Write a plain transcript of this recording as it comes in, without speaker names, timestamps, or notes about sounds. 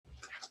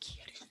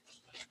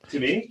To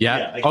me?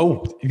 Yeah.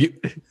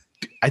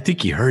 I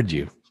think he heard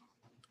you.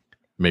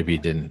 Maybe he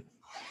didn't.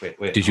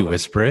 Wait. Did you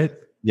whisper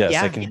it? Yes,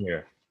 Yeah. I can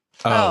hear.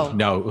 Oh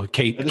no.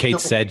 Kate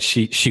said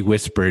she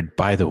whispered,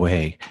 by the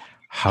way,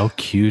 how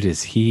cute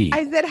is he?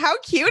 I said, how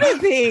cute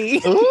is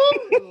he?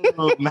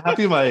 Ooh, I'm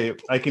happy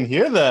I can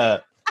hear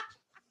that.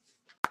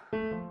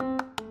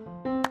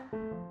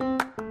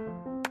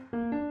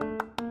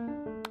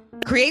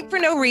 Create for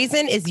No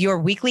Reason is your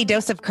weekly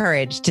dose of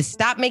courage to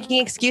stop making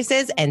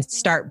excuses and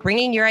start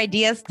bringing your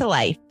ideas to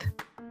life.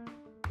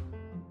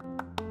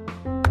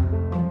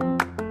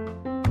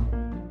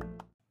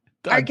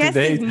 Our guest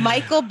is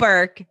Michael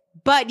Burke,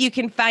 but you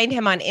can find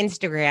him on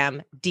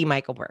Instagram,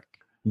 Michael Burke.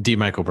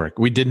 Michael Burke.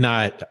 We did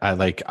not.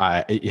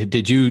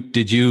 Did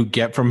you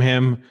get from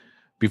him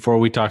before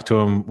we talked to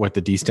him what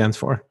the D stands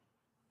for?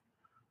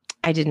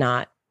 I did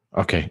not.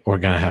 Okay, we're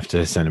gonna have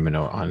to send him a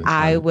note on.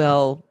 I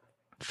will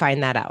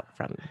find that out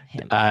from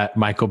him.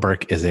 Michael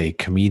Burke is a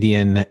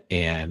comedian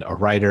and a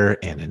writer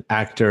and an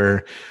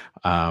actor,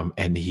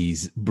 and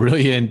he's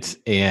brilliant.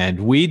 And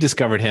we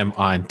discovered him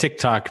on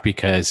TikTok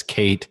because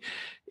Kate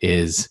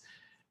is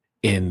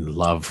in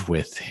love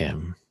with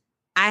him.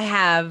 I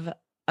have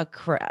a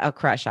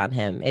crush on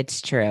him.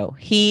 It's true.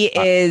 He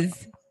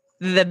is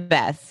the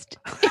best.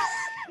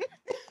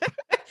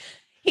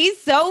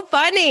 He's so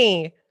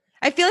funny.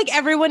 I feel like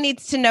everyone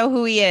needs to know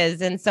who he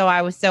is. And so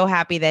I was so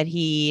happy that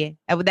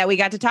we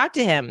got to talk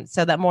to him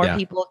so that more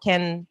people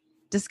can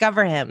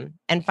discover him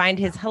and find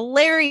his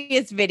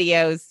hilarious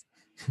videos.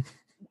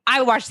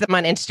 I watch them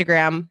on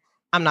Instagram.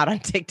 I'm not on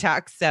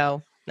TikTok,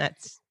 so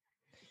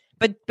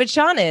but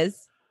Sean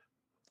is.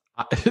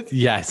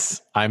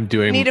 Yes, I'm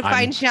doing. Need to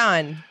find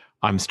Sean.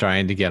 I'm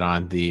trying to get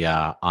on the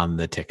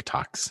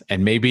TikToks,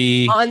 and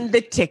maybe on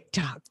the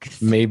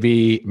TikToks.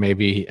 Maybe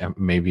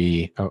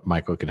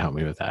Michael can help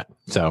me with that.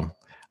 So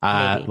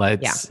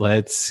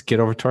let's get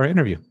over to our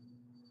interview.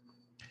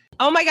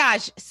 Oh my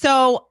gosh!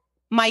 So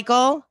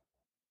Michael,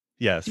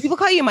 yes. Do people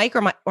call you Mike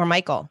or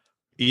Michael?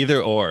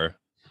 Either or.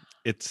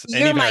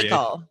 You're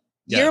Michael.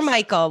 Yes. You're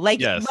Michael.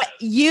 Like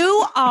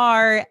you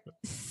are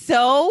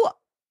so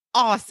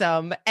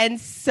awesome and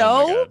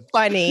so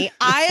funny.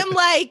 I am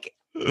like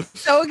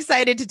so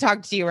excited to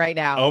talk to you right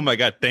now. Oh my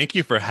God. Thank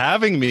you for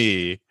having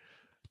me.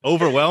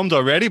 Overwhelmed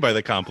already by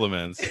the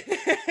compliments.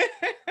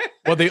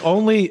 Well, the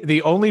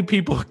only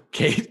people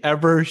Kate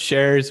ever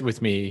shares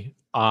with me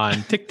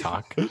on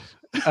TikTok,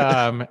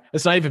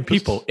 it's not even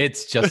people,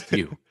 it's just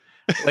you.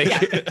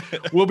 Like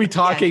we'll be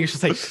talking.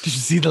 She's like, "Did you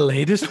see the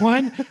latest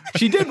one?"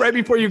 She did right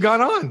before you got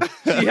on.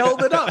 She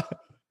held it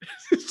up.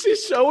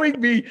 She's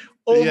showing me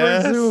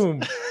over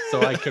Zoom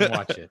so I can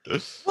watch it.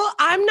 Well,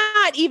 I'm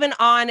not even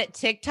on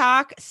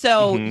TikTok,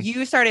 so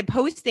you started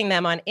posting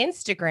them on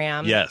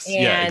Instagram. Yes,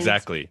 yeah,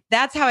 exactly.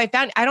 That's how I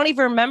found. I don't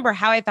even remember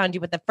how I found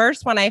you, but the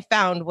first one I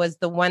found was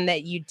the one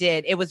that you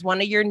did. It was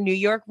one of your New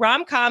York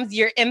rom-coms,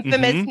 your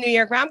infamous New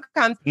York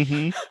rom-coms,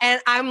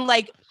 and I'm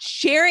like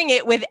sharing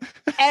it with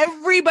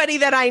everybody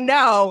that I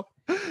know,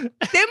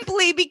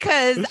 simply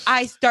because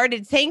I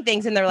started saying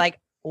things, and they're like,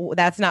 oh,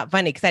 "That's not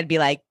funny," because I'd be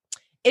like,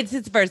 it's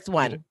his first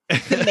one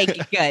to make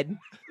it good.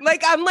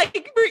 Like, I'm like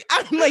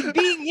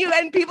being you,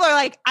 and people are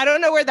like, I don't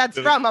know where that's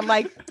from. I'm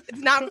like, it's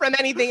not from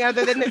anything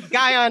other than this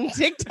guy on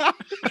TikTok.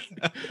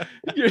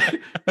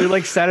 You're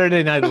like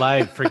Saturday Night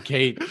Live for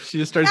Kate. She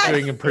just starts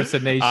doing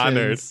impersonations.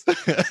 Honored.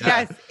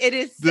 Yes, it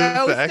is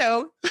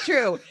so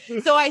true.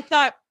 So I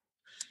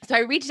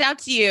reached out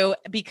to you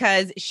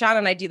because Sean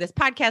and I do this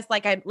podcast.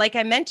 Like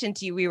I mentioned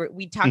to you,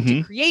 we talked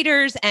to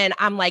creators, and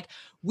I'm like,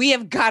 we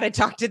have got to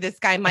talk to this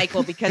guy,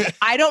 Michael, because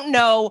I don't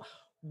know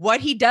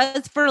what he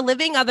does for a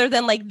living other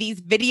than like these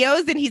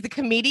videos, and he's a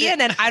comedian,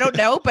 and I don't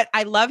know, but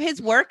I love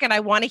his work, and I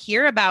want to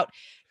hear about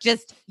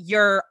just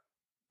your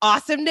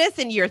awesomeness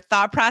and your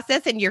thought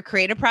process and your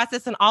creative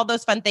process and all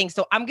those fun things.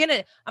 So I'm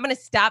gonna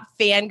stop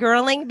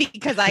fangirling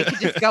because I could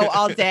just go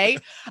all day.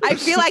 I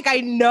feel like I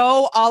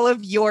know all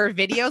of your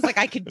videos, like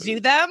I could do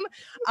them.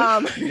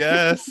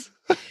 Yes.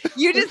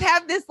 You just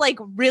have this like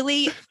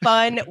really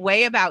fun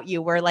way about you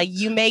where like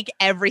you make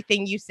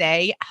everything you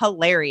say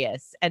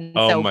hilarious. And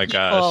so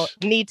people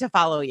need to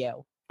follow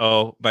you.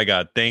 Oh my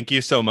God. Thank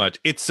you so much.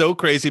 It's so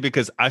crazy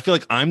because I feel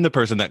like I'm the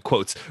person that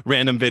quotes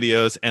random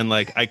videos, and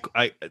like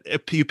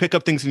you pick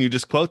up things and you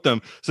just quote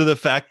them. So the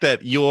fact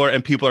that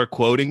and people are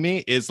quoting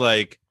me is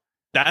like,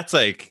 that's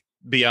like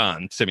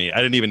beyond to me. I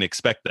didn't even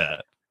expect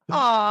that.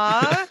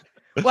 Aw.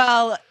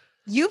 Well,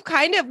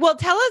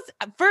 tell us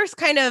first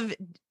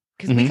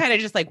because we kind of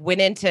just like went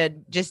into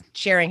just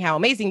sharing how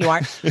amazing you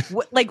are.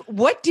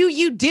 What do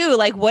you do?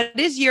 Like, what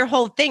is your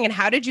whole thing? And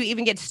how did you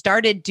even get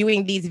started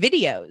doing these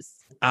videos?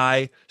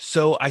 I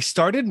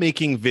started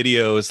making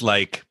videos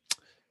like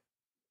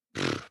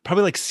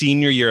probably like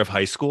senior year of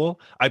high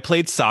school. I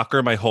played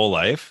soccer my whole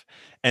life,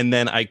 and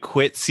then I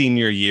quit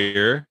senior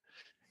year,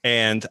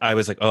 and I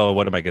was like, oh,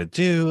 what am I going to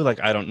do? Like,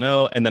 I don't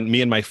know. And then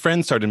me and my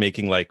friends started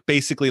making like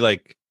basically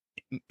like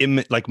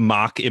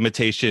mock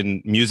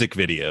imitation music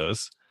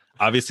videos,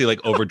 obviously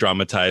like over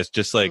dramatized,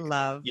 just like,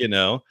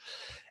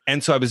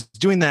 And so I was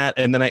doing that.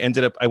 And then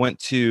I went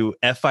to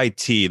FIT,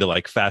 the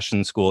like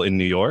fashion school in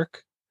New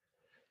York.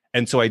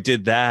 And so I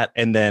did that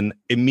and then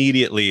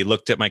immediately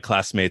looked at my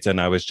classmates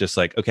and I was just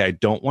like, okay, I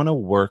don't want to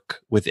work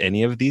with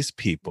any of these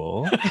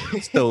people.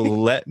 So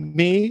let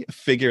me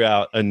figure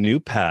out a new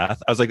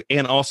path. I was like,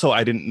 and also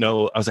I didn't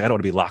know, I was like, I don't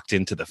want to be locked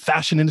into the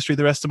fashion industry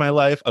the rest of my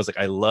life. I was like,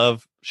 I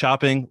love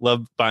shopping,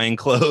 love buying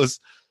clothes,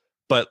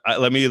 but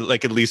let me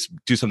like at least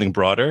do something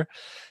broader.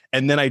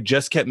 And then I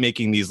just kept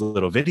making these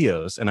little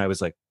videos and I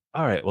was like,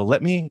 all right, well,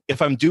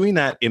 if I'm doing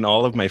that in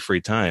all of my free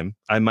time,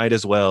 I might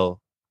as well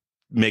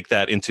make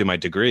that into my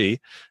degree.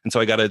 And so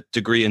I got a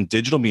degree in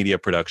digital media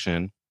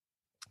production.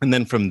 And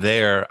then from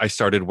there, I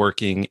started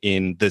working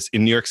in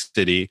New York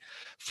City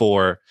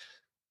for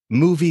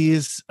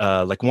movies,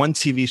 like one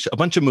TV show, a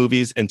bunch of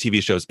movies and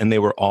TV shows, and they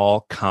were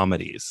all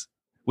comedies,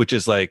 which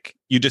is like,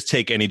 you just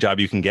take any job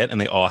you can get and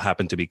they all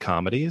happen to be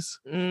comedies.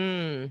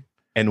 And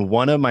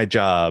one of my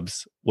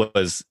jobs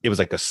was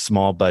like a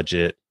small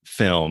budget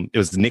film. It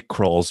was Nick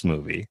Kroll's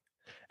movie.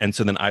 And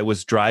so then I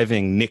was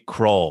driving Nick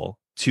Kroll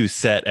to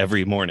set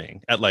every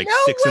morning at like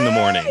 6 in the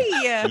morning.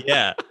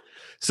 Yeah.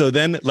 So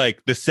then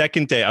like the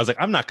second day I was like,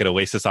 I'm not going to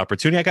waste this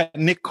opportunity. I got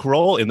Nick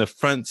Kroll in the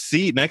front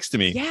seat next to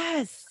me.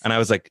 Yes. And I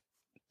was like,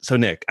 so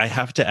Nick, I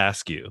have to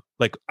ask you,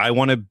 like, I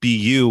want to be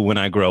you when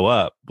I grow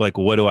up. Like,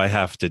 what do I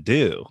have to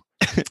do?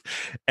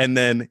 And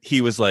then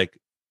he was like,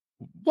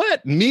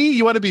 what, me?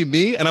 You want to be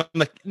me? And I'm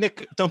like,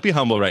 Nick, don't be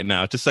humble right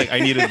now. Just like, I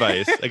need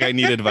advice. Like, I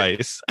need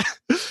advice.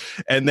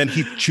 And then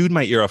he chewed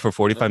my ear off for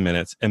 45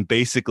 minutes and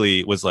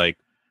basically was like,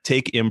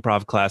 take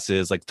improv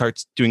classes, like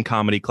start doing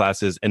comedy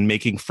classes and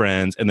making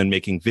friends and then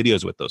making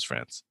videos with those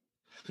friends.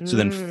 So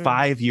then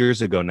 5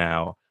 years ago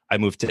now, I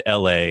moved to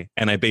LA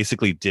and I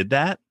basically did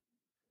that.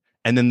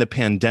 And then the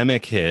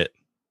pandemic hit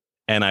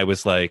and I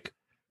was like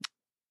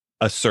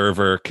a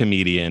server,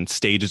 comedian,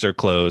 stages are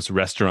closed,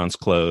 restaurants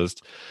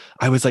closed.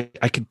 I was like,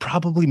 I could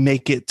probably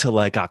make it to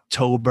like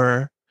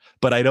October,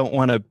 but I don't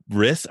want to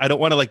risk. I don't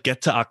want to like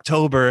get to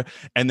October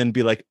and then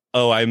be like,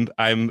 oh,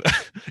 I'm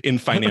in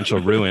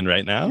financial ruin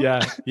right now.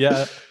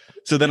 Yeah.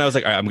 So then I was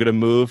like, all right, I'm going to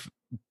move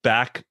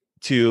back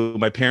to,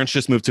 my parents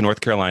just moved to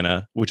North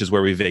Carolina, which is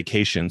where we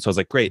vacation. So I was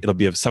like, great, it'll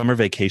be a summer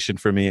vacation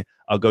for me.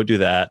 I'll go do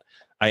that.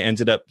 I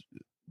ended up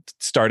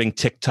starting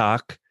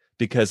TikTok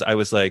because I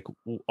was like,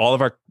 all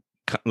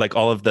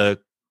of the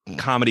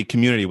comedy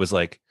community was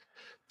like,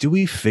 do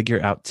we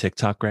figure out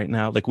TikTok right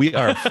now? Like we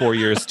are 4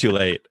 years too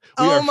late.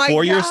 We are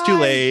 4 years too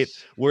late.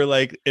 We're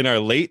like in our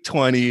late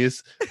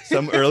 20s,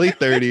 some early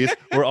 30s.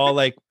 We're all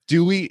like,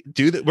 do we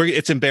do that?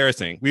 It's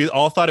embarrassing. We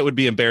all thought it would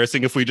be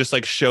embarrassing if we just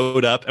like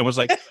showed up and was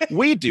like,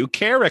 we do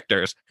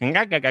characters.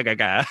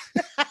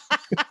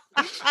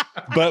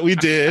 But we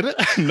did.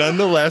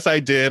 Nonetheless,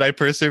 I did. I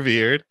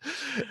persevered.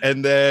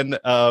 And then,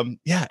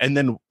 and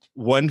then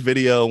one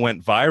video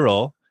went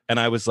viral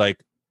and I was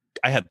like,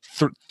 I had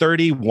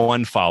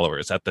 31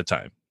 followers at the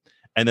time.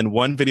 And then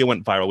one video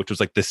went viral, which was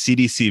like the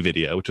CDC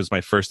video, which was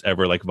my first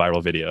ever like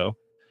viral video.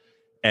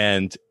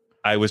 And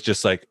I was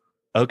just like,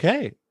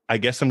 okay, I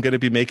guess I'm going to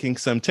be making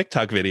some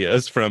TikTok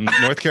videos from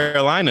North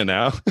Carolina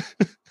now.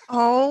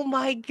 Oh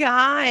my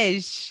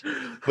gosh.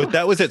 But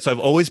that was it. So I've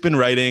always been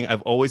writing.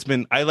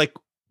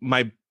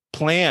 My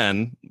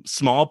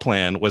small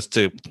plan was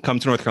to come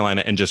to North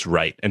Carolina and just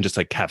write and just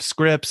like have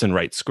scripts and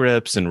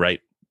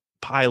write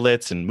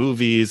pilots and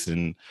movies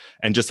and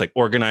just like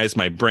organize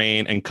my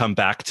brain and come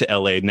back to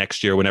LA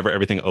next year whenever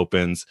everything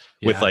opens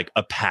with like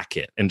a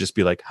packet and just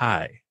be like,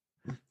 hi,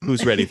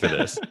 who's ready for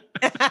this?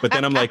 But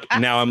then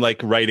I'm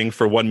like writing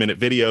for 1 minute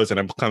videos and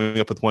I'm coming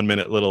up with 1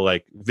 minute little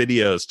like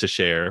videos to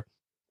share.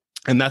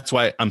 And that's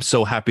why I'm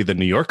so happy the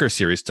New Yorker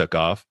series took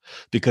off,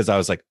 because I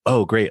was like,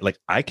 oh, great. Like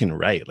I can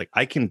write, like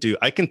I can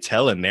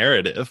tell a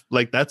narrative.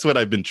 Like that's what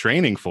I've been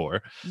training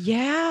for.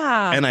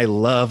 Yeah. And I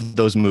love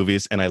those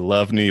movies and I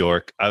love New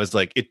York. I was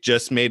like, it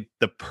just made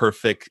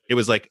it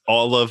was like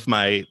all of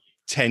my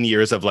 10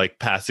 years of like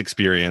past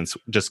experience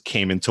just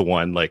came into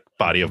one like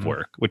body of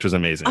work, which was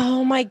amazing.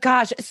 Oh my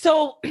gosh.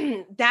 So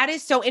that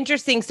is so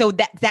interesting. So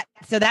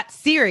that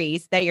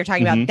series that you're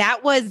talking about,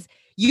 that was,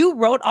 you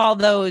wrote all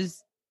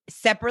those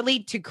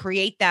separately to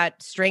create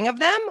that string of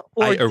them?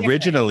 Or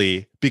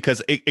originally,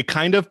 because it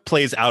kind of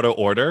plays out of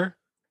order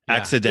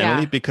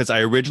accidentally, because I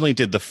originally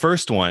did the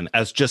first one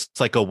as just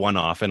like a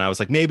one-off. And I was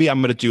like, maybe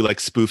I'm going to do like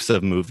spoofs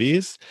of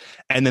movies.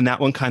 And then that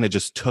one kind of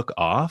just took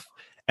off.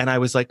 And I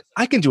was like,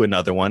 I can do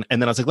another one.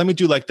 And then I was like, let me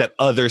do like that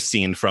other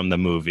scene from the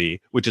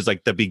movie, which is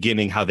like the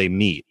beginning, how they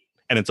meet.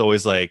 And it's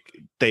always like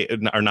they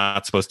are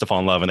not supposed to fall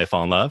in love and they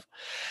fall in love.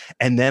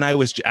 And then I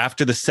was,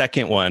 after the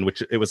second one,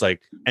 which it was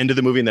like end of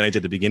the movie, and then I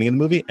did the beginning of the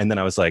movie. And then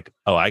I was like,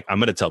 oh, I'm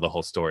going to tell the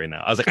whole story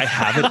now. I was like, I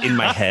have it in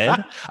my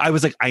head. I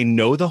was like, I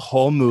know the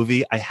whole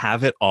movie. I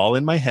have it all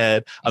in my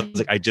head. I was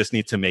like, I just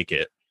need to make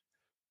it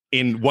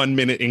in 1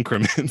 minute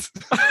increments.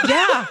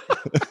 Yeah.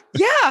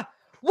 Yeah.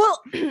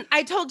 Well,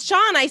 I told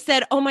Sean, I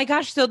said, oh my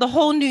gosh, so the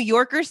whole New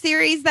Yorker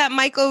series that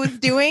Michael was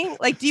doing,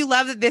 like, do you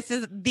love that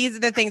these are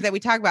the things that we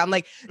talk about? I'm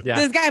like,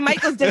 this guy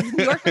Michael's doing the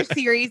New Yorker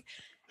series.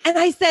 And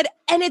I said,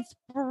 and it's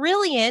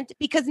brilliant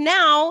because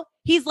now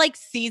he's like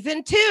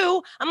season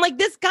 2. I'm like,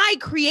 this guy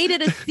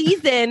created a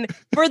season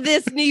for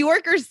this New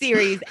Yorker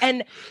series.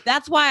 And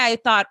that's why I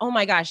thought, oh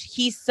my gosh,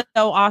 he's so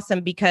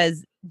awesome,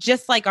 because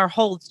just like our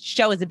whole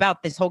show is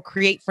about this whole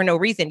create for no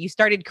reason. You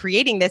started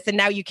creating this and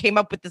now you came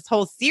up with this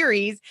whole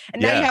series,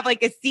 and now you have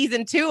like a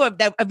season 2 of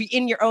that, of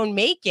in your own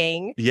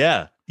making.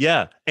 Yeah.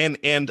 Yeah.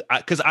 And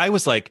because I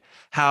was like,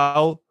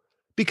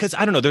 because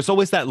I don't know, there's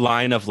always that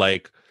line of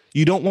like,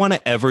 you don't want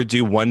to ever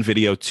do one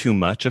video too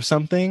much of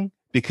something,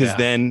 because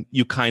then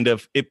you kind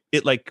of, it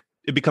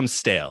becomes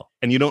stale,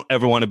 and you don't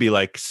ever want to be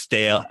like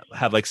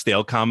have like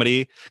stale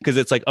comedy, because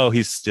it's like, oh,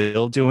 he's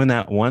still doing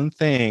that one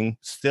thing,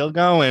 still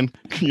going,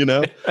 you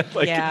know?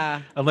 Like,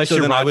 yeah. Unless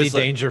you're Rodney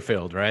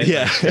Dangerfield, right?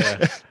 Yeah.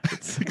 Like,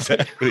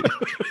 exactly.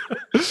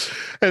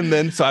 And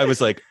then, so I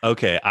was like,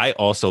 okay, I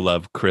also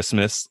love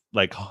Christmas,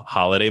 like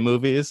holiday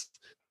movies.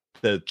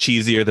 The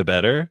cheesier, the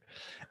better.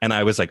 And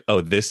I was like,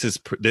 oh, this is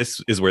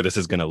where this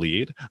is going to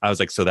lead. I was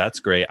like, so that's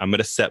great. I'm going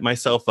to set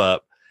myself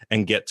up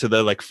and get to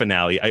the like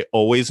finale. I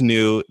always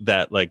knew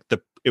that like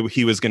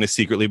he was going to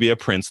secretly be a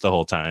prince the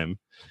whole time.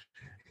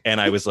 And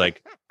I was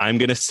like, I'm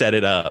going to set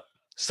it up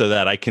so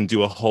that I can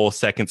do a whole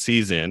second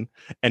season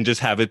and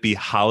just have it be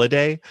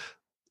holiday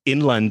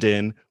in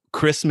London,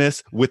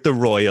 Christmas with the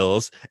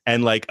royals,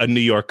 and like a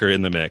New Yorker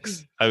in the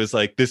mix. I was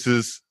like, this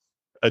is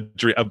a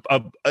dream,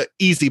 a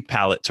easy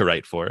palette to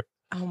write for.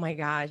 Oh my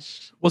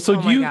gosh. Well, so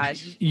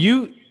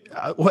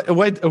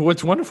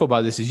what's wonderful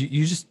about this is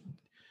you just,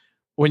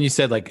 when you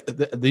said like,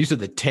 these are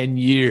the 10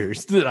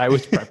 years that I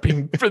was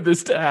prepping for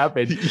this to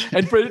happen,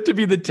 and for it to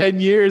be the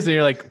 10 years, and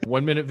you're like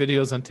 1-minute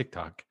videos on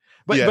TikTok,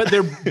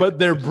 but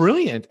they're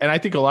brilliant. And I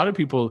think a lot of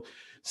people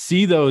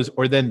see those,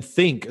 or then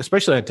think,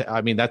 especially,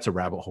 I mean, that's a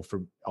rabbit hole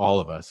for all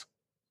of us,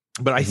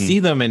 but I see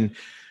them, and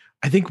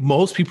I think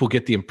most people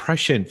get the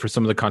impression for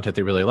some of the content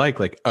they really like,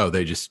 oh,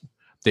 they just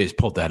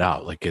pulled that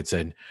out. Like it's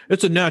a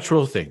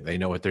natural thing. They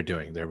know what they're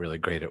doing. They're really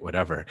great at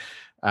whatever.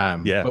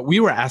 But we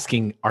were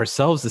asking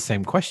ourselves the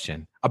same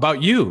question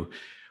about you.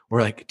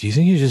 We're like, do you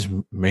think you're just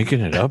making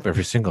it up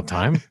every single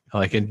time?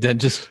 Like, and then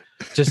just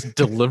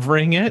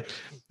delivering it?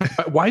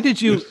 Why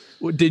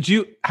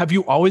have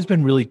you always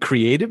been really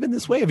creative in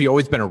this way? Have you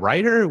always been a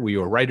writer? Were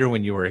you a writer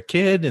when you were a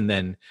kid and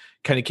then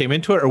kind of came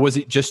into it? Or was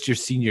it just your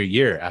senior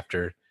year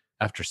after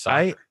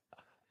soccer?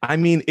 I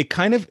mean,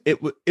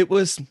 it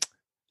was,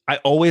 I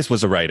always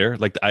was a writer.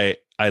 Like I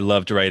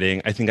loved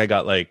writing. I think I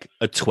got like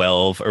a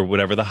 12 or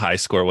whatever the high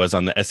score was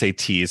on the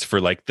SATs for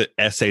like the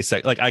essay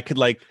Like I could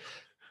like,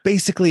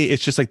 basically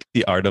it's just like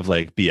the art of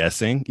like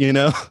BSing, you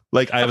know?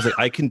 Like I was like,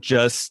 I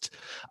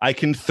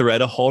can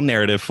thread a whole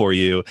narrative for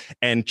you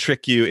and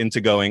trick you into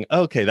going,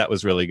 okay, that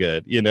was really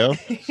good, you know?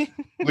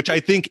 Which I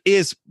think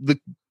is the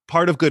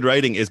part of good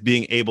writing, is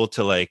being able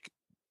to like,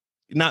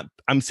 not,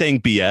 I'm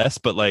saying BS,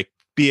 but like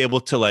be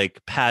able to like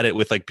pad it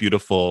with like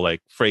beautiful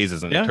like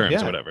phrases and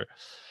terms or whatever.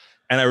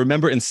 And I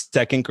remember in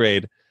second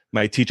grade,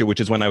 my teacher, which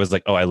is when I was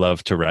like, oh, I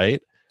love to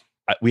write.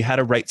 We had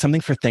to write something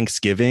for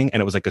Thanksgiving,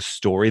 and it was like a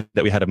story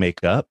that we had to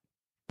make up.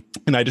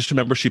 And I just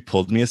remember she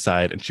pulled me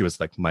aside and she was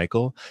like,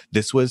 Michael,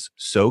 this was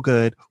so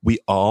good. We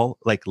all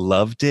like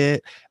loved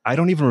it. I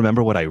don't even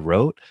remember what I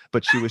wrote,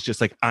 but she was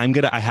just like,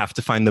 I have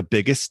to find the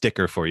biggest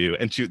sticker for you.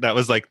 And that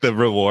was like the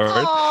reward.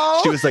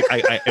 Aww. She was like,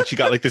 and she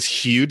got like this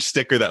huge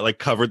sticker that like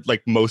covered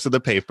like most of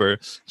the paper.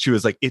 She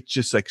was like,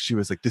 she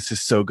was like, this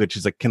is so good.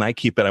 She's like, can I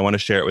keep it? I want to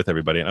share it with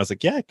everybody. And I was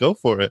like, yeah, go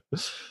for it.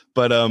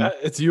 But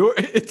it's yours.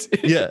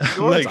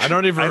 Like, I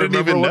don't even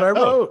remember what I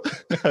wrote.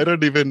 I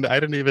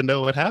didn't even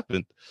know what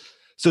happened.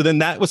 So then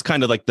that was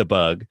kind of like the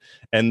bug.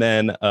 And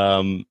then,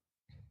 and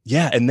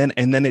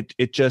then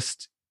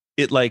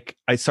it like,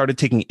 I started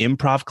taking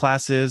improv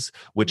classes,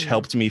 which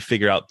helped me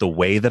figure out the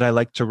way that I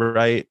like to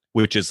write,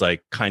 which is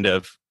like kind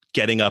of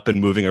getting up and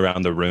moving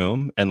around the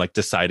room and like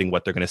deciding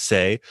what they're going to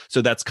say.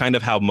 So that's kind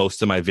of how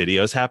most of my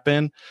videos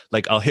happen.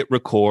 Like I'll hit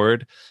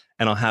record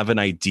and I'll have an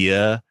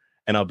idea.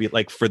 And I'll be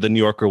like, for the New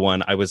Yorker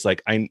one, I was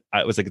like,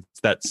 it's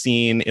that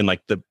scene in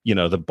like the, you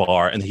know, the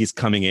bar, and he's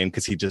coming in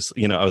because he just,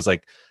 you know, I was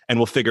like, and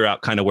we'll figure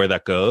out kind of where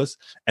that goes.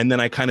 And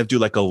then I kind of do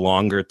like a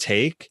longer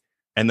take,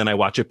 and then I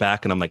watch it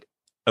back and I'm like,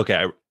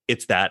 okay,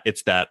 it's that.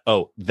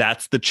 Oh,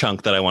 that's the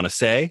chunk that I want to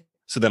say.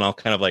 So then I'll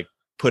kind of like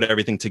put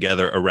everything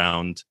together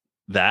around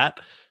that.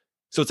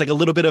 So it's like a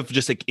little bit of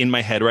just like in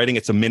my head writing.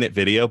 It's a minute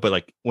video, but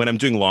like when I'm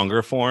doing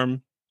longer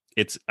form,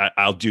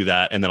 I'll do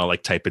that. And then I'll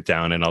like type it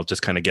down, and I'll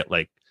just kind of get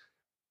like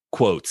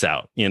quotes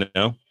out, you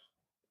know?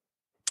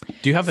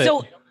 Do you have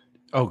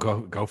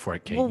go for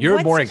it, Kate. Well,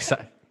 you're more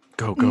excited.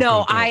 Go.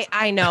 No,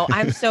 I know.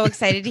 I'm so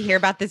excited to hear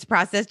about this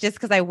process just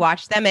because I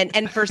watch them.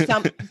 And for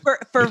some,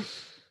 for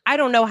I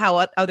don't know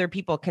how other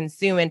people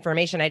consume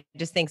information. I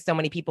just think so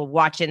many people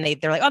watch it and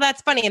they're like, oh,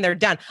 that's funny. And they're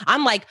done.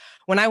 I'm like,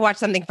 when I watch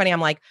something funny,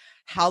 I'm like,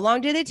 how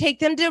long did it take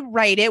them to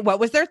write it? What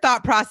was their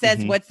thought process?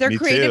 Mm-hmm. What's their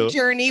creative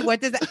journey? What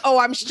does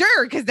I'm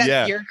sure, because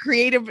that's your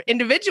creative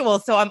individual.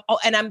 So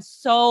I'm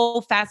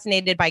so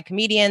fascinated by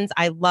comedians.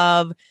 I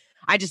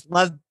just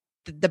love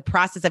the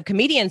process of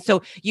comedians.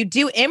 So you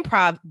do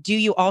improv. Do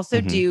you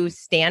also do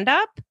stand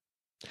up?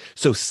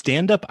 So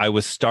stand up, I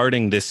was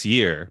starting this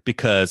year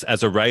because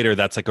as a writer,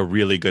 that's like a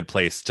really good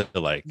place to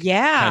like,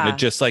 kind of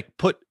just like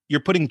you're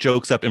putting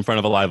jokes up in front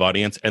of a live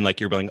audience and like,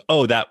 you're going,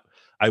 oh,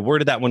 I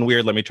worded that one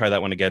weird. Let me try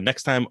that one again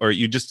next time. Or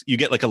you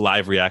get like a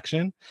live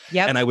reaction.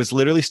 Yep. And I was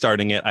literally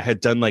starting it. I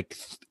had done like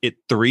it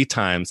 3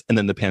 times and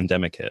then the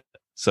pandemic hit.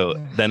 So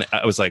then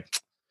I was like,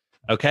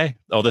 okay,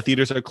 all the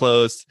theaters are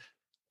closed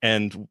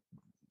and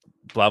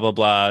blah, blah,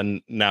 blah.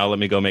 And now let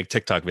me go make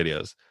TikTok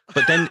videos.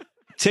 But then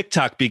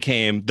TikTok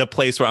became the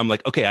place where I'm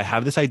like, okay, I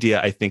have this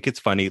idea. I think it's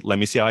funny. Let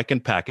me see how I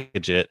can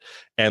package it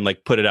and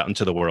like put it out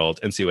into the world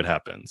and see what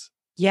happens.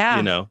 Yeah.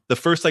 You know, the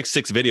first like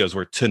 6 videos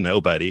were to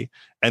nobody.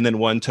 And then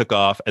one took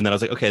off. And then I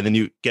was like, okay, then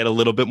you get a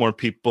little bit more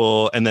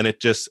people. And then and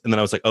then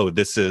I was like, oh,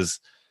 this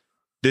is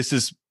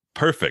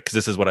perfect. 'Cause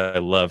this is what I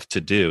love to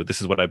do.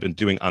 This is what I've been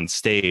doing on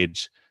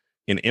stage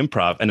in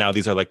improv. And now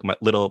these are like my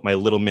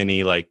little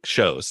mini like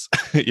shows,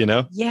 you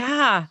know?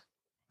 Yeah.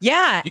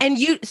 Yeah. And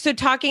so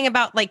talking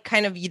about like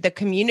kind of the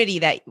community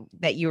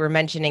that you were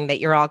mentioning, that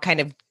you're all kind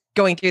of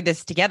going through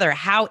this together.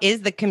 How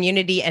is the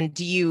community, and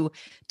do you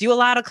do a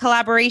lot of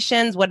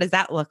collaborations? What does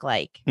that look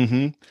like?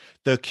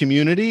 The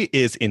community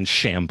is in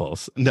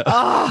shambles. No,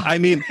 I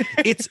mean,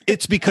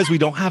 it's because we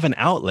don't have an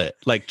outlet,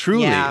 like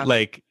truly,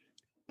 like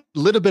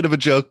little bit of a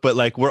joke, but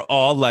like we're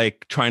all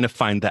like trying to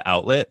find the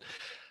outlet.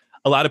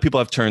 A lot of people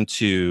have turned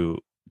to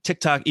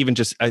TikTok, even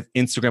just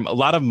Instagram. A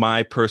lot of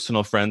my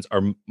personal friends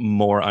are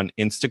more on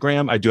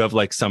Instagram. I do have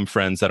like some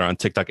friends that are on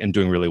TikTok and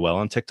doing really well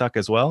on TikTok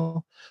as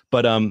well.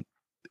 But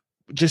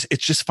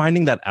it's just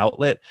finding that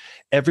outlet.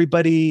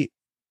 Everybody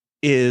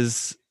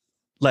is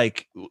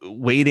like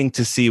waiting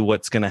to see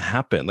what's going to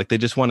happen. Like they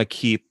just want to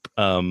keep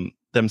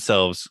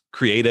themselves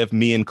creative,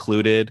 me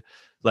included.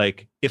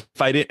 Like if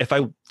I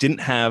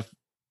didn't have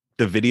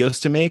the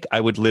videos to make,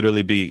 I would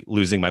literally be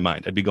losing my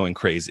mind. I'd be going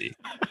crazy.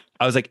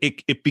 I was like,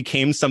 it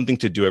became something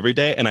to do every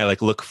day. And I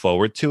like look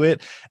forward to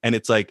it. And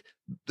it's like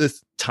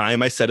this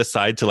time I set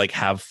aside to like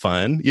have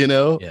fun, you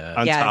know,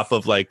 on top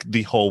of like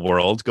the whole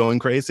world going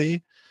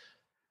crazy.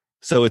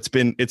 So it's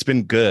been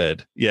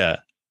good. Yeah.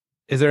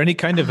 Is there any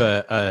kind of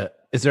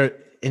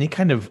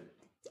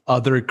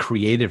other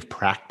creative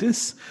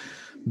practice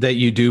that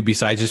you do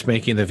besides just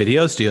making the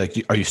videos? Do you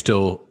are you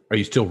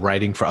still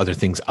writing for other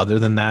things other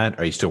than that?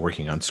 Are you still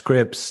working on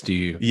scripts? Do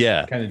you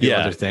kind of do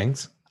other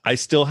things? I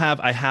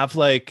have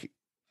like,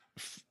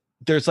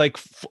 there's like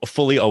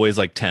fully always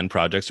like 10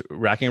 projects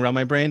racking around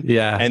my brain.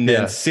 Yeah. And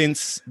then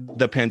since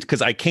the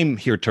because I came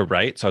here to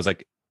write, so I was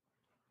like,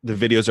 the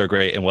videos are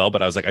great and well,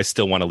 but I was like, I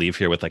still want to leave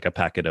here with like a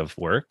packet of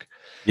work.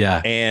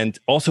 Yeah. And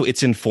also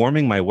it's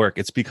informing my work.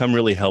 It's become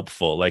really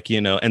helpful. Like, you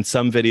know, and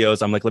some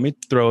videos I'm like, let me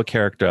throw a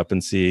character up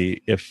and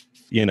see if,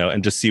 you know,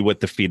 and just see what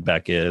the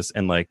feedback is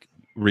and like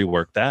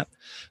rework that.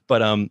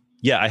 But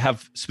I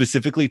have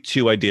specifically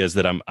 2 ideas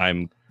that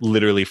I'm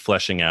literally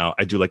fleshing out.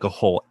 I do like a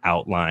whole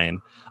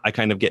outline. I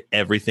kind of get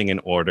everything in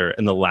order.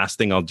 And the last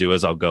thing I'll do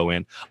is I'll go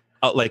in.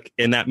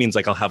 And that means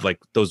like I'll have like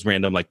those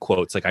random like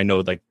quotes. Like I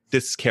know like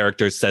this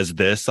character says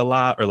this a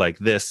lot, or like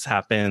this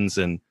happens.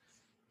 And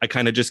I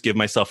kind of just give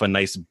myself a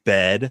nice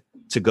bed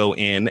to go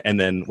in. And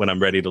then when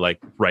I'm ready to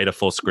like write a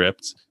full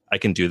script, I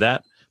can do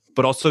that.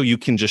 But also you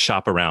can just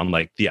shop around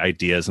like the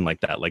ideas and like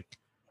that, like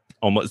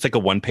almost it's like a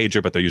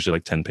 1-pager, but they're usually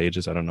like 10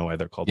 pages. I don't know why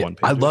they're called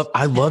 1-pagers.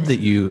 I love that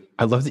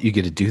you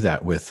get to do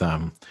that with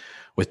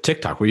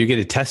TikTok, where you get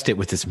to test it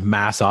with this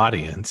mass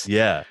audience.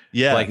 Yeah.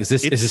 Yeah. Like, is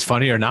this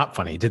funny or not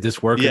funny? Did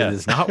this work or did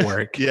this not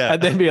work? Yeah.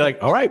 And then be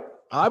like, all right,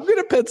 I'm going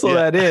to pencil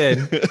that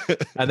in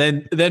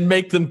and then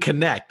make them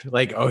connect.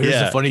 Like, oh, here's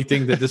the funny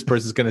thing that this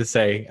person's going to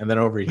say. And then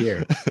over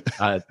here,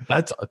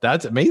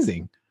 that's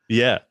amazing.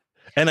 Yeah.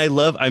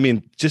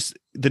 And just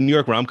the New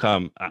York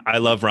rom-com. I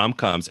love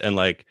rom-coms. And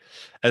like,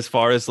 as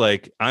far as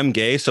like, I'm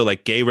gay. So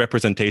like gay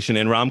representation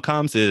in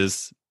rom-coms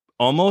is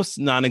almost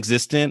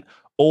non-existent,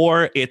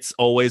 or it's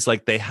always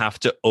like they have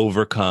to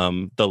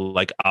overcome the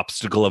like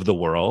obstacle of the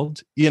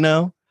world, you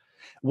know,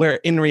 where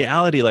in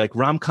reality, like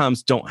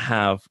rom-coms don't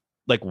have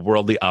like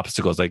worldly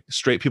obstacles. Like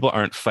straight people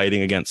aren't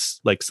fighting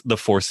against like the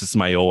forces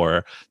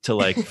majeure to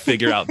like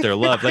figure out their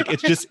love. Like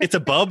it's a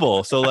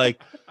bubble. So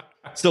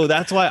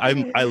that's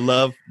why I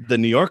love the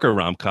New Yorker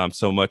rom-com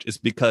so much, is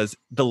because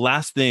the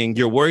last thing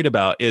you're worried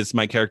about is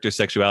my character's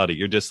sexuality.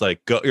 You're just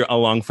like, you're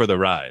along for the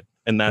ride.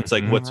 And that's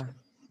like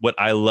what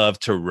I love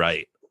to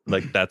write.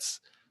 Like that's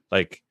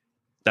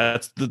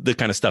the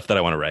kind of stuff that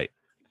I want to write.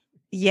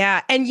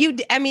 Yeah. And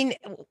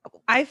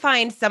I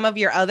find some of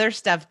your other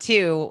stuff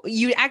too.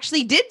 You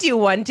actually did do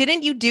one.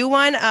 Didn't you do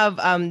one of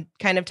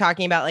kind of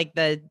talking about like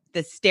the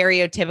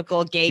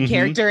stereotypical gay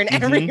character in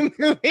every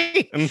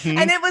movie?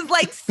 And it was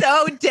like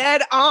so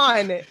dead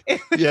on.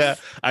 Yeah.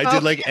 I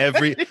did like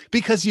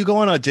because you go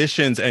on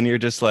auditions and you're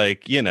just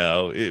like, you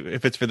know,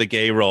 if it's for the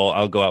gay role,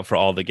 I'll go out for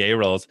all the gay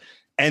roles.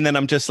 And then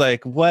I'm just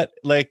like, what?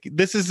 Like,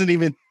 this isn't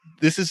even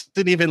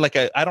like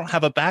I don't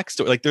have a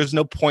backstory. Like, there's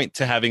no point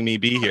to having me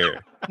be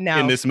here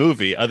in this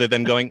movie other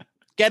than going,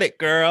 get it,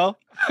 girl.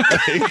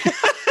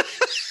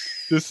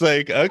 Just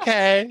like,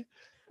 okay,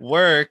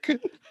 work.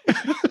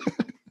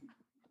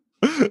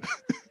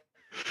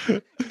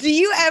 Do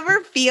you ever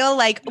feel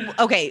like,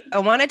 okay, I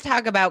want to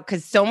talk about,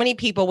 because so many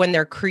people, when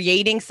they're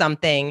creating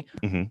something,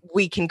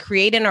 we can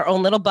create in our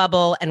own little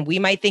bubble and we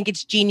might think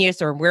it's genius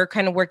or we're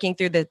kind of working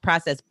through the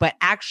process, but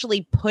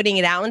actually putting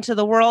it out into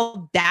the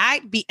world,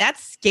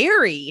 that's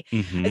scary,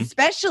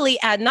 especially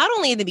at not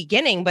only in the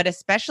beginning, but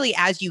especially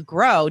as you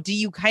grow. Do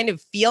you kind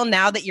of feel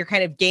now that you're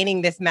kind of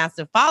gaining this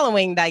massive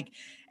following, like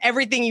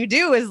everything you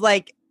do is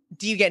like,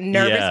 do you get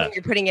nervous when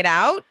you're putting it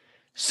out?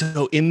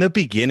 So in the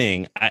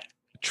beginning,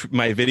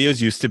 my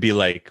videos used to be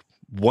like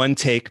 1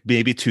 take,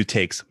 maybe 2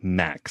 takes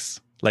max.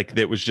 Like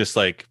it was just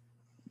like,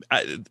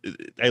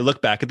 I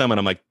look back at them and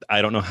I'm like,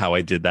 I don't know how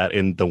I did that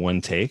in the 1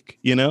 take,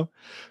 you know?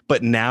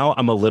 But now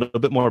I'm a little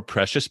bit more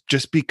precious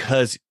just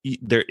because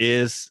there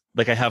is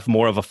like, I have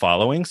more of a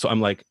following. So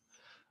I'm like,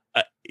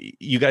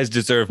 you guys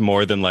deserve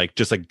more than like,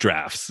 just like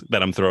drafts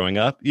that I'm throwing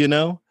up, you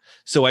know?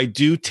 So I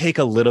do take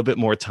a little bit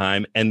more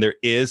time, and there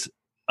is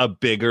a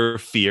bigger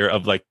fear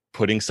of like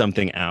putting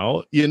something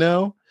out, you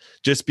know?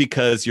 Just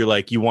because you're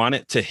like, you want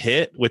it to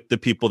hit with the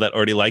people that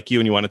already like you,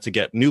 and you want it to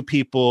get new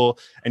people,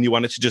 and you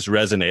want it to just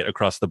resonate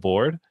across the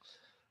board.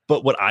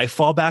 But what I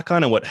fall back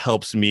on and what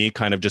helps me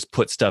kind of just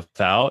put stuff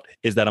out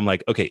is that I'm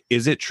like, okay,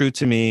 is it true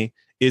to me?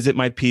 Is it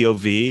my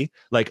POV?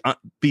 Like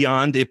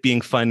beyond it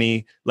being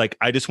funny, like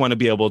I just want to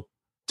be able,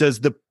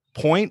 does the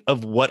point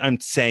of what I'm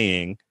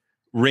saying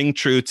ring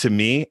true to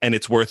me and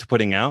it's worth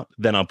putting out?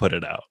 Then I'll put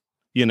it out.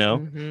 You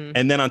know,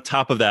 and then on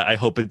top of that, I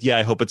hope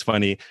it's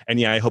funny, and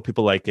I hope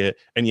people like it,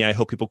 and I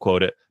hope people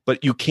quote it.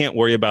 But you can't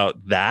worry about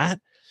that,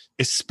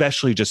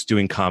 especially just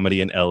doing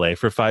comedy in LA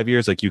for 5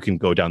 years. Like you can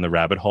go down the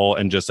rabbit hole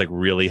and just like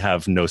really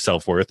have no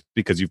self-worth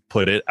because you've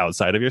put it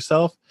outside of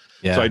yourself.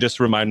 Yeah. So I just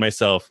remind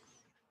myself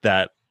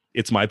that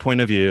it's my point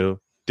of view.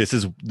 This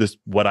is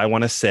what I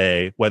want to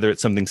say, whether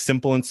it's something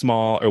simple and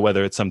small or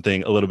whether it's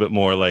something a little bit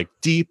more like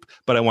deep,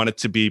 but I want it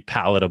to be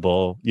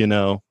palatable, you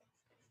know.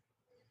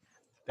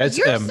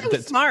 You're so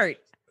smart.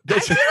 I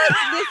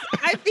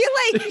feel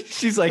like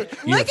she's like,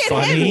 you're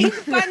funny,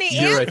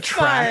 you're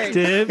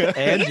attractive,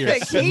 and you're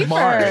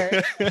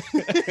smart.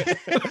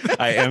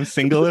 I am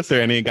single. Is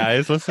there any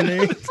guys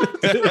listening?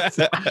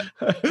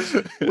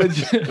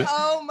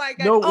 Oh my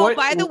God. No,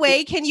 by the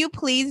way, can you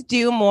please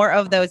do more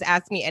of those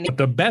Ask Me Anything?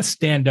 The best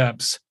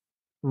stand-ups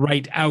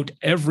write out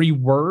every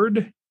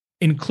word,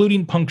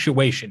 including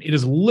punctuation. It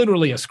is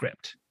literally a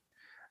script.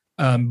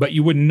 But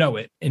you wouldn't know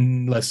it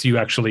unless you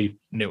actually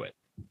knew it.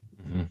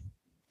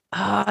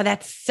 Oh,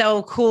 that's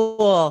so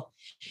cool.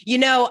 You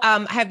know,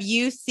 have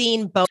you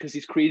seen both? Because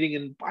he's creating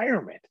an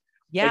environment.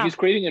 Yeah. Like he's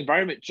creating an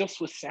environment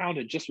just with sound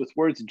and just with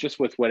words and just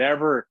with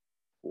whatever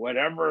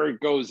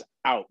goes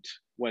out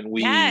when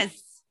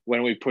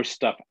we push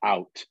stuff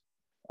out.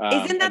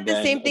 Isn't that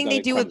the same thing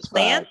they do with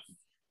plants?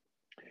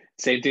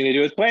 Same thing they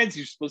do with plants.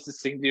 You're supposed to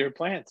sing to your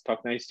plants,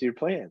 talk nice to your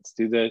plants.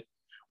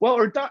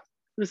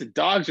 Listen,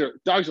 dogs are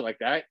like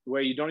that,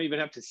 where you don't even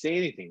have to say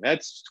anything.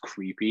 That's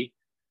creepy.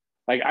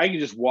 Like I can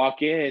just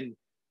walk in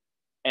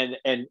and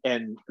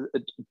a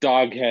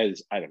dog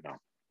has, I don't know,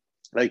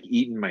 like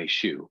eaten my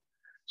shoe.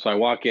 So I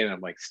walk in and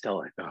I'm like,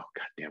 Stella, oh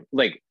goddamn.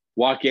 Like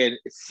walk in,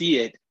 see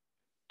it,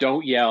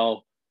 don't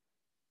yell,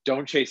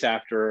 don't chase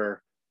after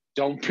her,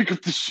 don't pick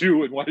up the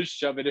shoe and want to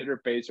shove it in her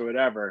face or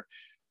whatever.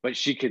 But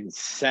she can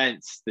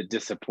sense the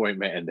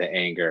disappointment and the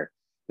anger.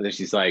 And then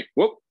she's like,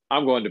 whoop,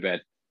 I'm going to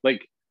bed.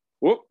 Like,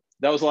 whoop,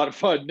 that was a lot of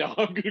fun. Now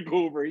I'm gonna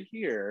go over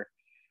here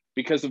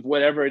because of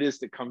whatever it is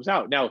that comes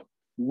out. Now,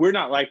 we're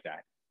not like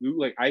that.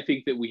 I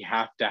think that we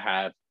have to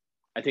have,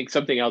 I think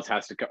something else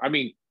has to come. I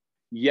mean,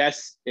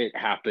 yes, it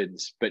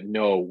happens, but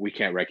no, we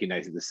can't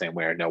recognize it the same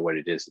way or know what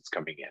it is that's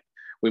coming in.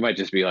 We might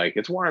just be like,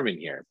 it's warm in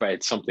here, but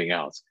it's something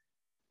else.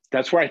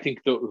 That's where I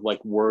think the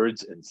like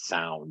words and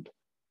sound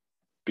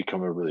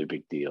become a really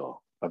big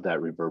deal of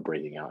that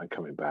reverberating out and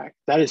coming back.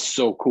 That is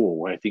so cool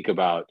when I think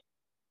about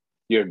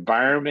your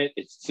environment.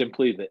 It's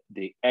simply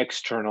the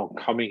external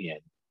coming in,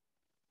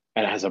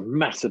 and it has a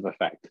massive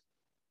effect.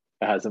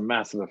 It has a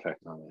massive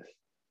effect on this.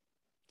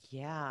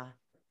 Yeah.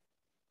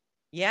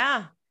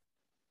 Yeah.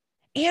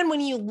 And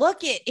when you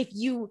look at, if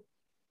you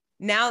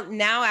now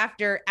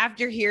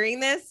after hearing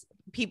this,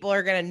 people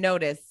are going to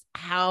notice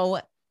how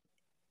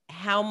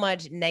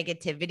much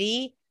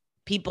negativity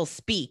people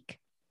speak.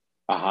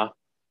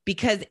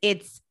 Because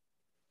it's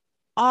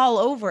all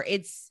over.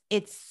 It's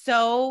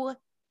so,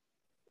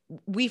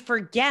 we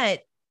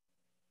forget.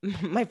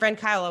 My friend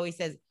Kyle always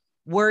says,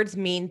 words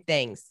mean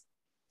things.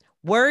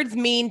 Words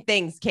mean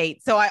things,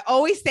 Kate. So I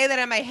always say that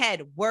in my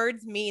head,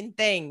 words mean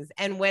things.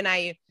 And when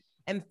I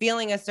am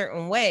feeling a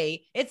certain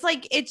way,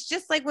 it's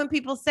just like when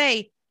people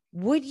say,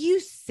 would you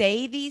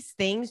say these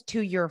things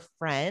to your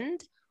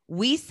friend?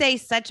 We say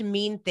such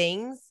mean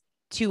things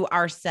to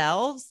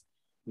ourselves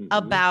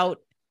about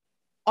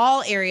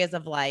all areas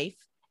of life.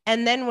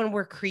 And then when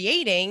we're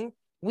creating,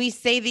 we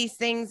say these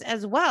things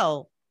as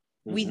well.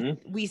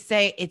 We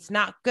say it's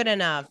not good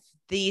enough.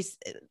 these,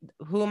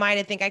 who am I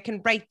to think I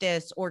can write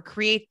this or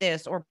create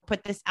this or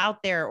put this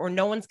out there, or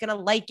no one's going to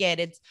like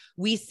it.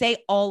 We say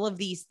all of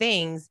these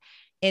things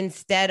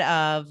instead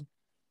of,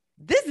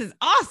 this is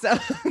awesome.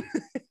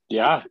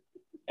 Yeah.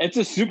 It's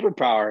a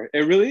superpower.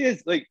 It really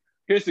is. Like,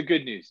 here's the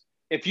good news.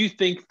 If you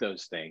think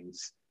those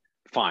things,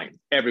 fine.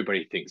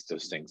 Everybody thinks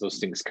those things. Those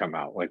things come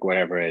out, like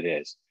whatever it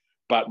is.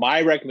 But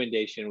my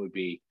recommendation would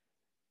be,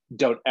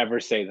 don't ever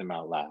say them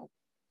out loud.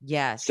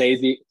 Yes.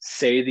 Say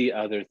the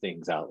other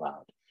things out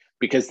loud,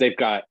 because they've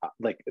got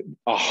like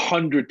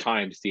 100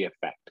 times the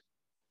effect,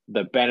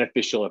 the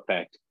beneficial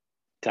effect,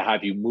 to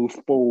have you move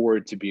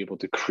forward, to be able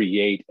to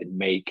create and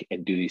make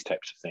and do these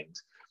types of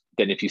things,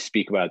 than if you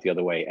speak about it the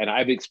other way. And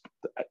I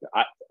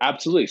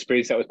absolutely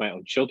experienced that with my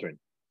own children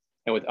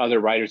and with other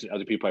writers and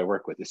other people I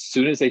work with. As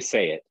soon as they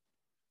say it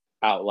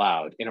out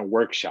loud in a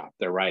workshop,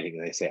 they're writing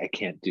and they say, I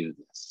can't do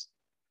this,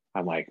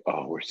 I'm like,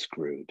 oh, we're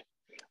screwed.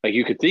 Like,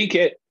 you could think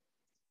it,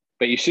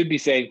 but you should be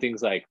saying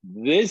things like,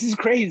 this is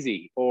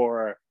crazy,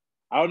 or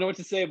I don't know what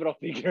to say, but I'll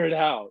figure it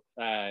out.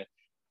 I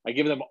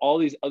give them all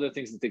these other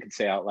things that they can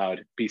say out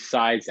loud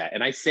besides that.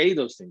 And I say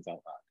those things out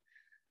loud.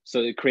 So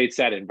it creates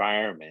that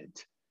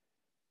environment,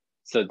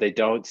 so they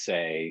don't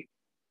say,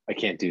 I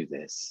can't do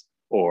this,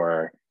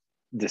 or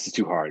this is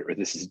too hard, or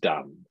this is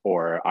dumb,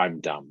 or I'm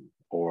dumb,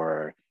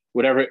 or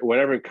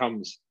whatever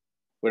comes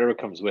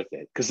with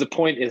it. Because the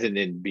point isn't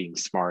in being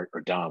smart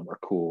or dumb or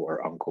cool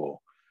or uncool.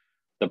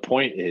 The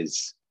point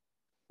is,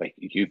 like,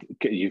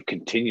 you've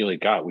continually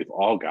got, we've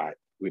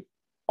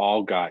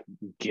all got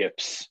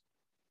gifts,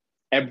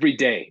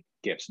 everyday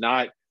gifts,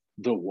 not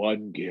the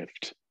one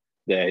gift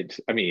that,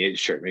 I mean,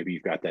 sure, maybe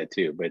you've got that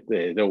too, but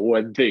the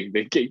one thing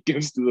that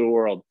gives to the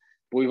world.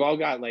 But we've all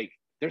got, like,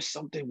 there's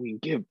something we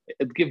give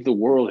the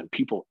world and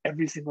people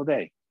every single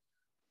day.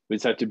 We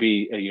just have to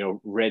be,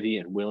 ready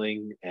and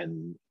willing.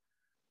 And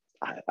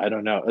I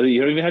don't know, you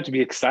don't even have to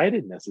be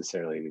excited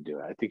necessarily to do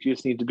it. I think you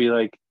just need to be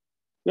like,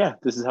 yeah,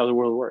 this is how the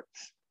world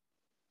works.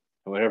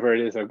 And whatever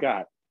it is I've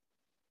got,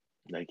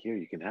 like, here,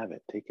 you can have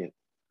it, take it.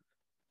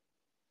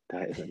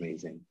 That is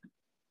amazing.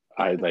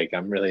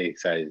 I'm really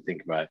excited to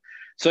think about it.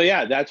 So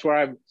yeah,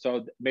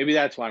 maybe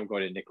that's why I'm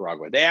going to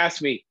Nicaragua. They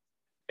asked me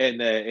in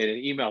an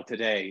email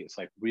today, it's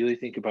like, really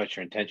think about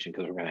your intention,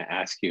 because we're going to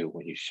ask you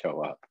when you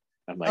show up.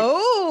 I'm like,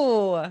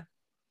 oh,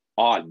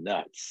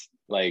 nuts.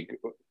 Like,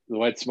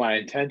 what's my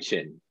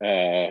intention?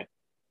 I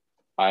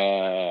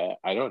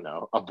don't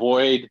know.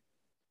 Avoid.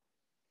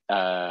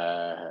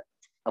 I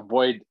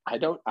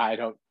don't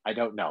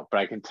know. But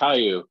I can tell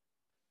you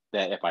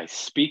that if I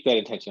speak that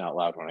intention out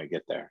loud when I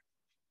get there,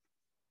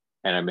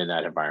 and I'm in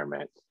that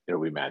environment,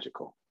 it'll be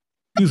magical.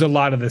 Use a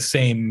lot of the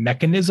same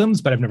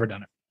mechanisms, but I've never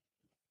done it.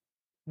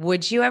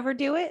 Would you ever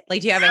do it?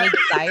 Like, do you have any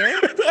desire?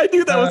 I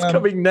knew that was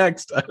coming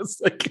next. I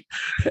was like,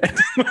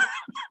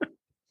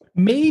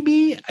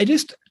 maybe. I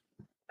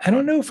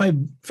don't know if I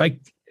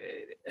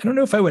don't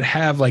know if I would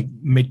have, like,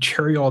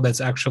 material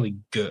that's actually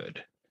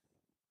good.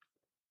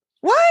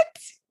 What?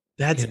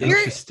 That's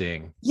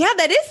interesting. Yeah,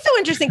 that is so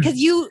interesting, because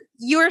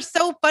you're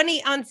so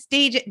funny on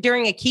stage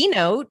during a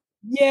keynote.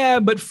 Yeah,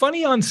 but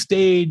funny on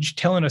stage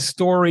telling a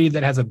story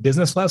that has a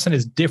business lesson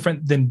is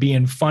different than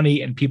being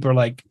funny and people are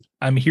like,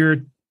 I'm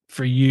here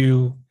for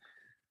you.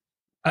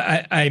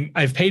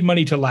 I've paid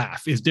money to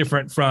laugh is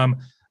different from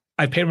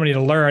I've paid money to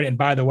learn, and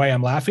by the way,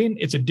 I'm laughing.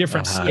 It's a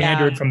different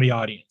standard from the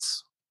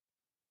audience.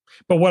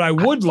 But what I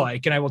would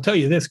like, and I will tell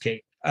you this,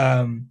 Kate,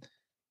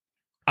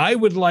 I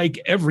would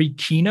like every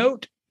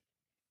keynote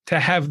to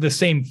have the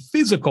same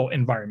physical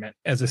environment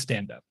as a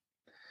stand-up,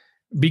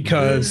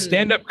 because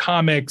stand-up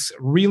comics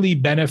really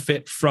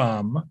benefit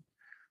from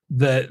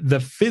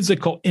the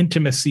physical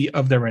intimacy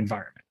of their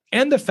environment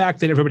and the fact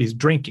that everybody's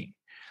drinking.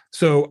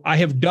 So I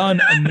have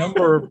done a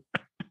number,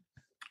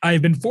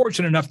 I've been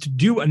fortunate enough to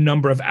do a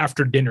number of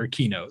after dinner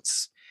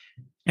keynotes,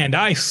 and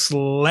I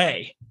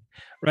slay,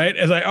 right?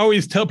 As I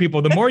always tell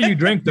people, the more you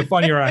drink, the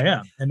funnier I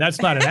am. And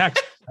that's not an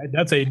accident. Right?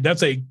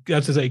 That's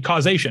a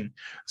causation.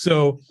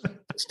 So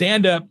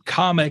stand-up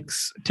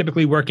comics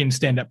typically work in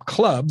stand-up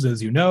clubs,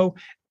 as you know,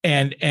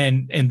 and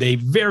they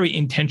very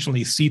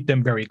intentionally seat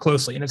them very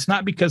closely. And it's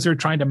not because they're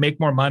trying to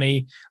make more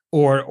money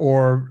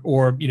or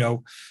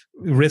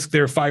risk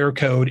their fire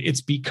code.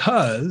 It's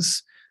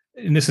because,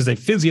 and this is a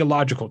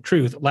physiological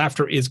truth,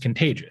 laughter is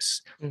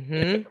contagious. Mm-hmm.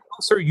 The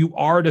closer you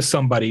are to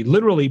somebody,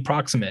 literally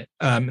proximate,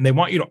 and they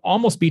want you to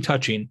almost be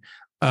touching,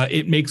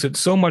 it makes it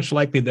so much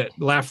likely that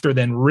laughter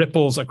then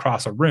ripples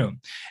across a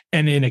room.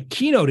 And in a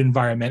keynote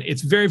environment,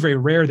 it's very, very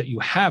rare that you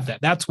have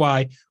that. That's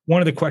why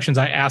one of the questions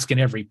I ask in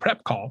every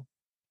prep call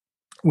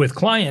with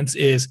clients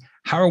is,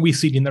 how are we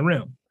seating the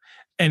room?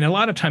 And a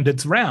lot of times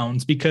it's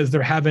rounds, because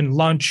they're having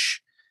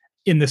lunch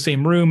in the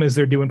same room as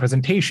they're doing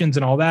presentations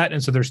and all that.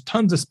 And so there's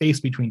tons of space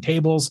between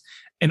tables,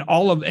 and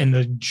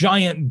the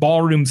giant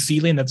ballroom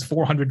ceiling that's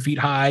 400 feet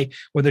high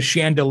with a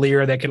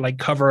chandelier that can, like,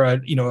 cover a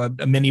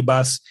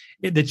minibus.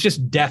 It's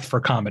just death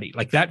for comedy.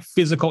 Like, that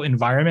physical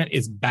environment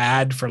is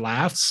bad for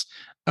laughs.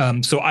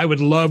 So I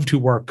would love to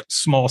work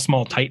small,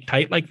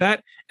 tight like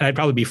that. And I'd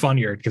probably be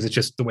funnier because it's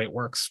just the way it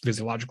works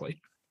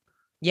physiologically.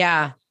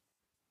 Yeah.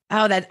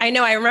 Oh, that I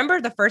know. I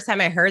remember the first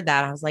time I heard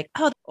that, I was like,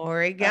 oh,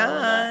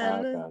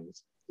 Oregon.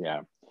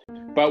 Yeah.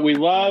 But we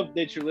love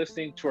that you're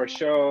listening to our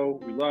show.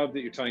 We love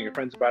that you're telling your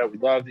friends about it. We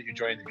love that you're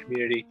joining the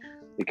community.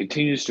 It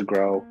continues to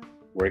grow.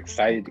 We're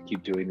excited to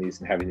keep doing these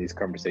and having these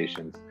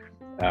conversations.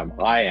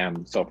 I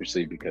am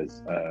selfishly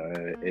because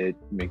it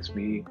makes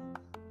me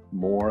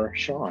more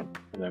Sean,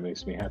 and that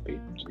makes me happy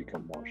to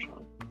become more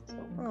Sean. So.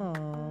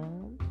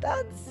 Oh,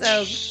 that's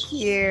so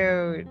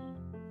cute.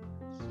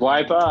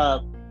 Swipe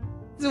up.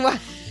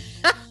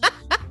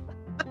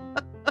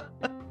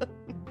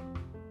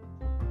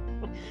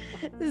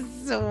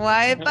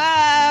 Swipe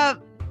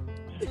up.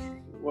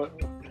 What?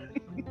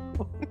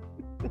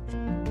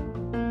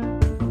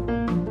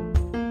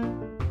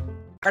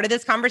 Part of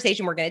this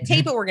conversation, we're going to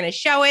tape it. We're going to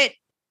show it.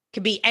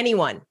 Could be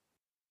anyone,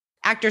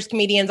 actors,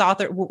 comedians,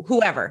 author,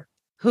 whoever.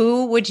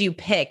 Who would you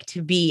pick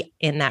to be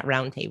in that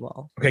round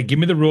table? Okay, give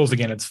me the rules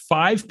again. It's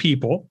 5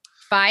 people.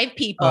 5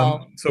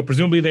 people. So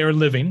presumably they are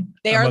living.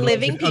 They are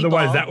living people.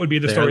 Otherwise, that would be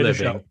the story of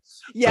the show.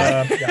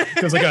 Yeah.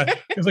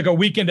 It was like a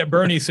Weekend at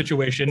Bernie's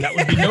situation. That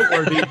would be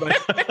noteworthy, but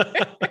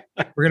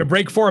we're going to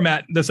break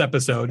format this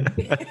episode.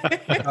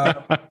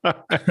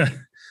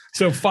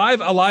 So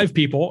 5 alive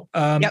people,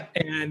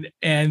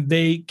 and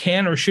they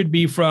can or should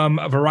be from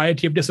a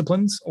variety of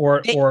disciplines,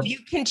 or you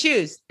can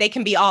choose. They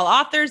can be all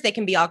authors. They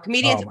can be all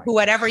comedians.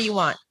 Whatever you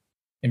want.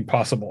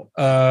 Impossible.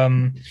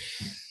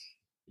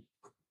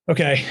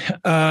 Okay.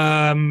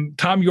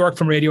 Tom York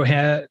from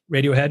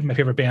Radiohead, my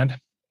favorite band.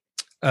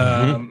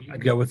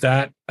 I'd go with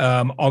that.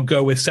 I'll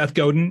go with Seth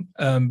Godin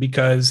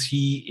because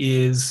he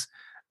is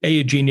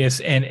a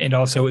genius and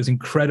also is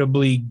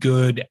incredibly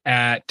good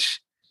at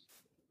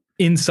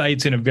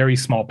insights in a very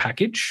small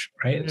package,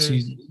 right? So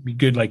he'd be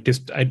good. Like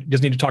I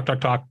just need to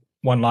talk,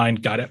 one line,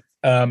 got it.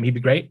 He'd be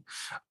great.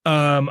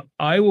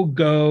 I will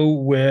go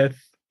with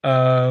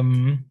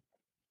not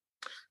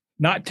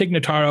Tig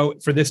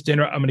Notaro for this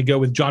dinner. I'm going to go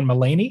with John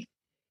Mulaney.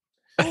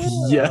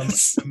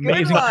 Yes,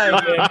 amazing.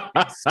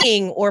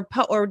 Sing or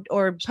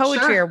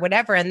poetry or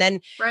whatever, and then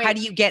how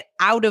do you get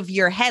out of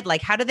your head?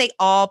 Like, how do they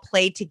all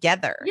play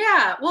together?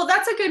 Yeah, well,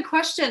 that's a good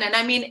question, and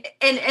I mean,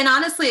 and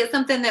honestly, it's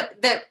something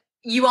that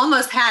you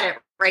almost had it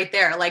right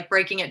there, like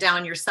breaking it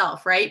down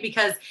yourself, right?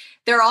 Because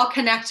they're all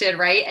connected,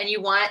 right? And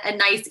you want a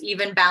nice,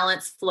 even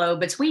balanced flow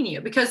between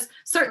you. Because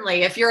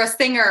certainly, if you're a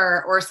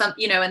singer or some,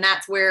 and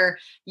that's where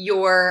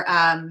your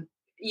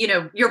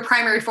your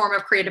primary form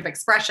of creative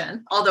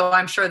expression, although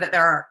I'm sure that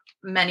there are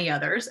many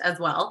others as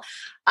well.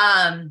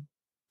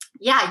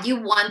 You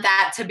want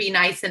that to be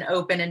nice and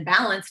open and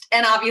balanced,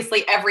 and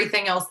obviously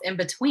everything else in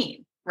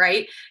between,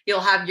 right? You'll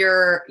have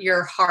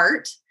your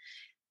heart.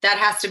 That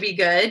has to be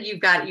good. You've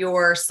got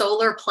your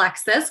solar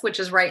plexus, which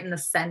is right in the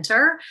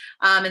center.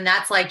 And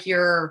that's like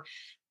your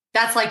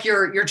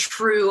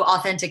true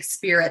authentic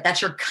spirit.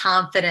 That's your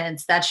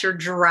confidence. That's your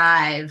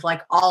drive,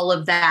 like all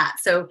of that.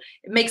 So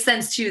it makes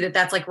sense too, that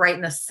that's like right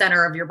in the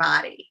center of your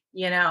body,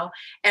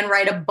 and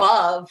right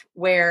above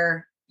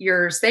where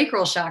your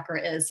sacral chakra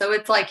is. So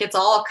it's like, it's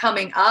all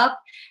coming up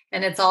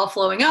and it's all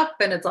flowing up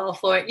and it's all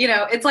flowing,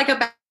 it's like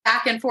a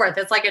back and forth.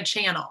 It's like a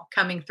channel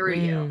coming through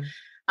you.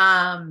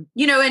 And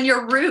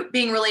your root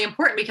being really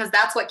important because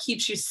that's what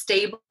keeps you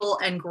stable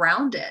and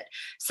grounded.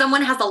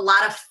 Someone has a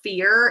lot of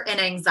fear and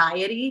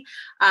anxiety.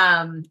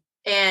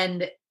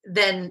 And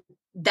then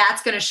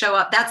that's going to show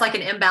up. That's like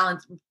an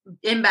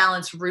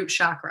imbalanced root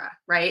chakra,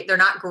 right? They're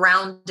not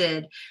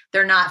grounded.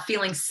 They're not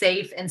feeling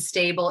safe and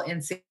stable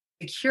and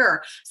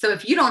secure. So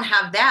if you don't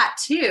have that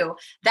too,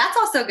 that's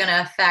also going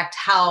to affect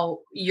how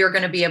you're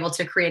going to be able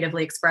to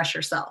creatively express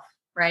yourself.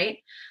 Right.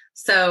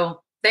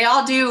 So they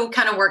all do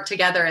kind of work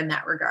together in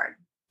that regard.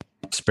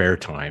 Spare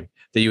time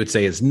that you would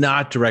say is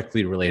not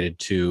directly related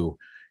to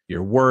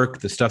your work,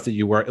 the stuff that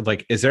you work.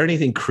 Like, is there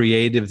anything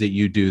creative that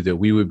you do that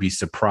we would be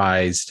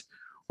surprised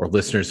or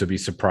listeners would be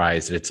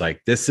surprised that it's like,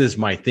 this is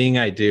my thing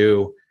I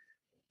do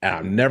and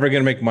I'm never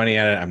going to make money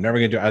at it. I'm never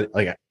going to do it.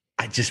 Like,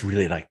 I just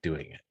really like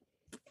doing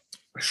it.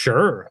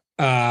 Sure.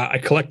 I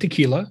collect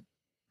tequila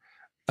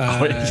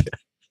and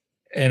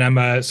I'm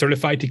a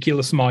certified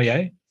tequila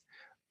sommelier.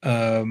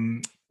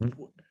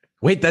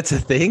 Wait, that's a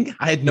thing?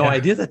 I had no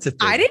idea that's a thing.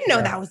 I didn't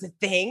know that was a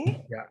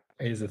thing. Yeah,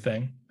 it is a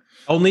thing.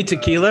 Only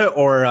tequila,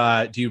 or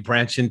do you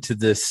branch into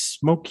the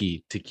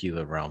smoky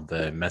tequila realm,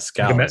 the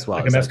mezcal as well?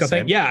 Like a mezcal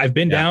thing? Yeah, I've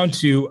been down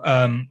to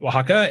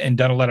Oaxaca and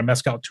done a lot of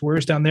mezcal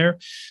tours down there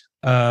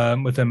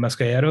with the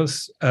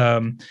mezcaleros.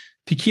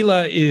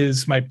 Tequila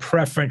is my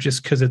preference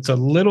just because it's a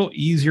little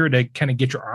easier to kind of get your